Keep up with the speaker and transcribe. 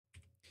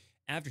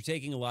After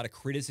taking a lot of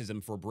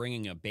criticism for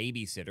bringing a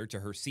babysitter to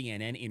her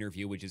CNN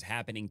interview, which is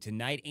happening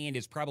tonight and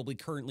is probably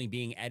currently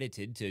being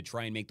edited to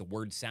try and make the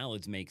word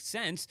salads make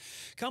sense,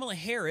 Kamala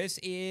Harris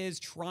is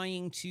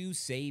trying to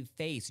save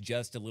face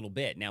just a little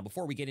bit. Now,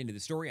 before we get into the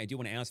story, I do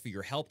want to ask for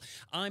your help.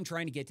 I'm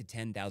trying to get to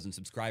 10,000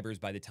 subscribers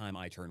by the time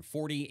I turn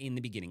 40 in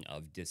the beginning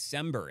of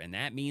December, and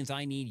that means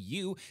I need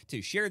you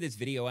to share this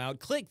video out,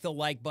 click the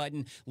like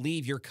button,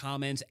 leave your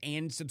comments,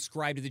 and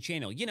subscribe to the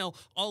channel. You know,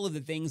 all of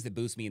the things that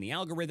boost me in the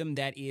algorithm.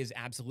 That is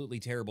absolutely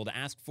terrible to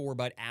ask for,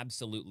 but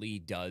absolutely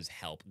does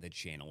help the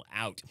channel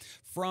out.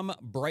 From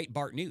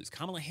Breitbart News,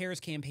 Kamala Harris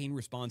campaign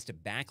responds to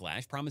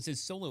backlash,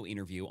 promises solo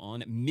interview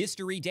on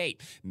mystery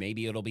date.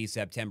 Maybe it'll be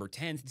September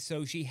 10th,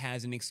 so she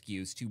has an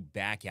excuse to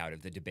back out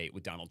of the debate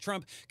with Donald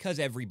Trump, because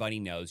everybody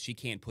knows she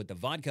can't put the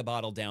vodka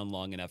bottle down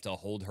long enough to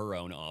hold her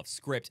own off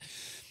script.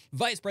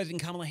 Vice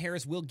President Kamala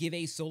Harris will give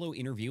a solo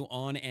interview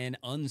on an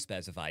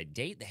unspecified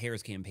date. The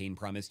Harris campaign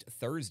promised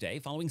Thursday,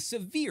 following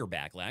severe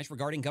backlash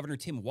regarding Governor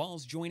Tim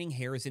Walz joining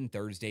Harris in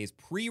Thursday's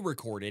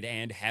pre-recorded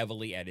and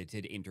heavily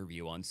edited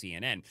interview on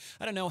CNN.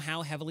 I don't know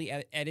how heavily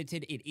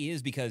edited it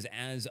is because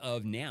as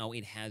of now,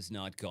 it has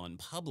not gone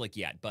public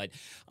yet, but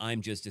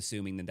I'm just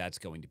assuming that that's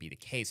going to be the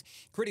case.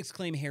 Critics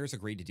claim Harris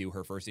agreed to do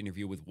her first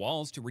interview with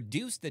Walz to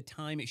reduce the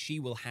time she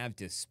will have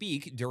to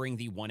speak during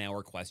the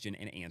one-hour question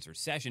and answer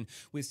session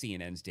with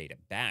CNN's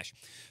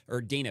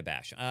Dana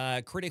Bash.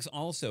 Critics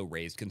also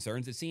raised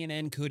concerns that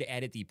CNN could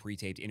edit the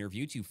pre-taped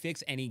interview to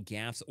fix any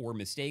gaffes or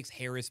mistakes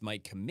Harris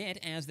might commit,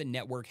 as the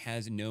network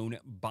has a known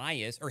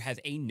bias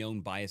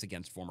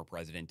against former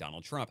President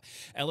Donald Trump.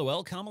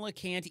 LOL, Kamala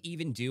can't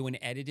even do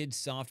an edited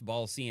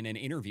softball CNN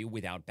interview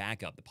without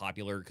backup, the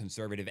popular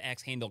conservative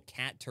X handle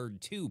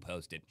CatTurd2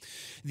 posted.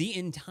 The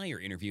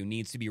entire interview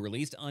needs to be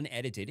released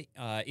unedited,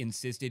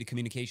 insisted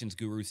communications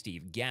guru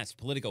Steve Guest.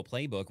 Politico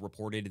Playbook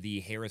reported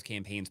the Harris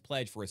campaign's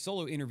pledge for a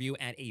solo interview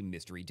at a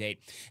mystery date.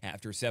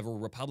 After several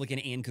Republican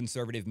and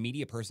conservative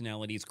media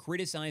personalities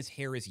criticized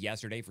Harris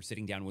yesterday for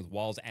sitting down with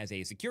Walz as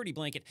a security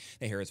blanket,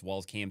 the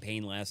Harris-Walz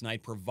campaign last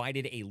night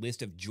provided a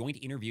list of joint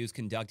interviews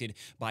conducted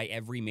by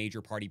every major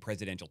party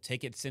presidential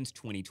ticket since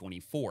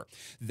 2024.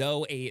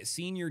 Though a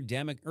senior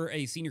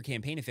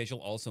campaign official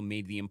also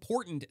made the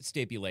important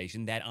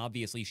stipulation that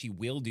obviously she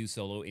will do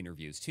solo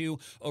interviews too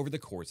over the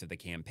course of the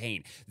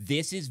campaign.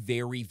 This is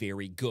very,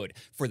 very good.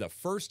 For the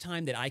first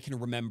time that I can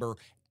remember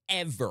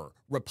ever,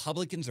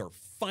 Republicans are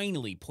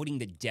finally putting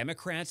the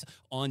Democrats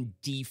on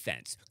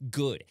defense.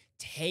 Good.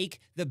 Take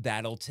the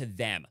battle to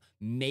them.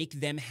 Make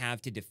them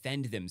have to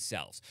defend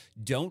themselves.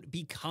 Don't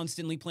be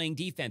constantly playing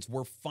defense.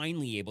 We're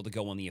finally able to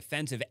go on the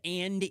offensive,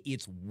 and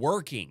it's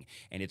working,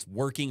 and it's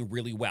working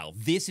really well.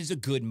 This is a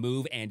good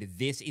move, and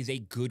this is a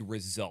good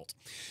result.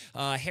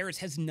 Harris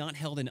has not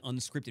held an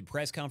unscripted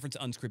press conference,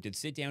 unscripted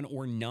sit-down,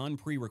 or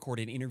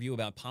non-pre-recorded interview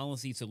about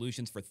policy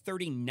solutions for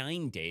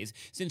 39 days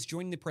since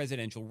joining the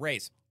presidential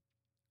race.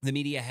 The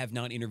media have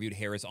not interviewed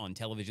Harris on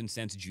television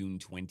since June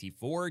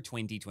 24,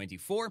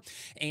 2024,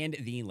 and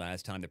the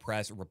last time the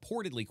press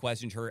reportedly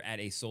questioned her at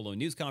a solo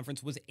news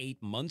conference was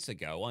 8 months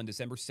ago on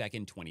December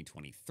 2nd,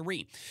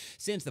 2023.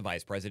 Since the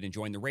vice president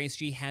joined the race,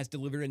 she has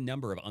delivered a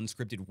number of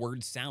unscripted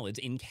word salads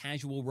in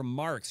casual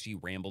remarks. She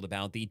rambled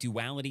about the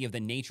duality of the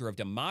nature of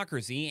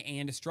democracy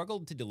and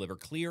struggled to deliver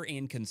clear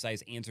and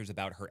concise answers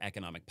about her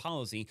economic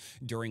policy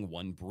during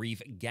one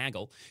brief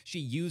gaggle. She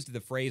used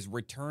the phrase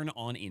return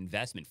on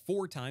investment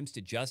 4 times to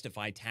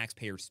justify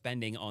taxpayer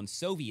spending on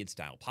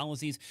Soviet-style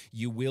policies.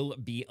 You will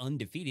be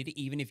undefeated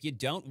even if you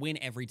don't win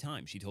every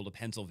time, she told a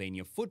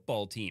Pennsylvania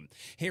football team.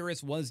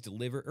 Harris has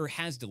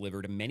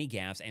delivered many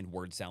gaffes and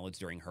word salads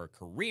during her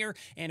career,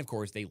 and of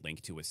course they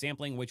link to a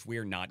sampling which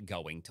we're not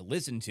going to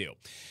listen to.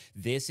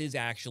 This is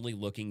actually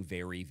looking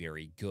very,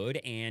 very good,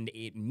 and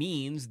it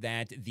means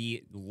that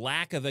the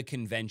lack of a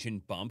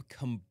convention bump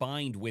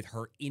combined with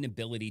her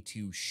inability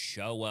to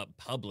show up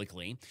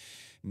publicly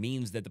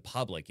means that the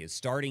public is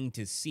starting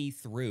to see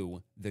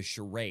through the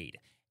charade.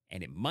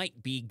 And it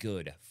might be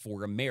good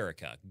for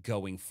America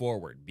going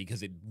forward,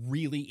 because it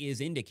really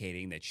is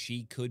indicating that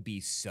she could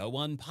be so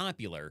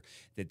unpopular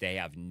that they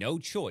have no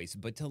choice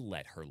but to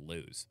let her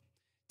lose.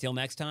 Till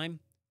next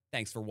time,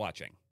 thanks for watching.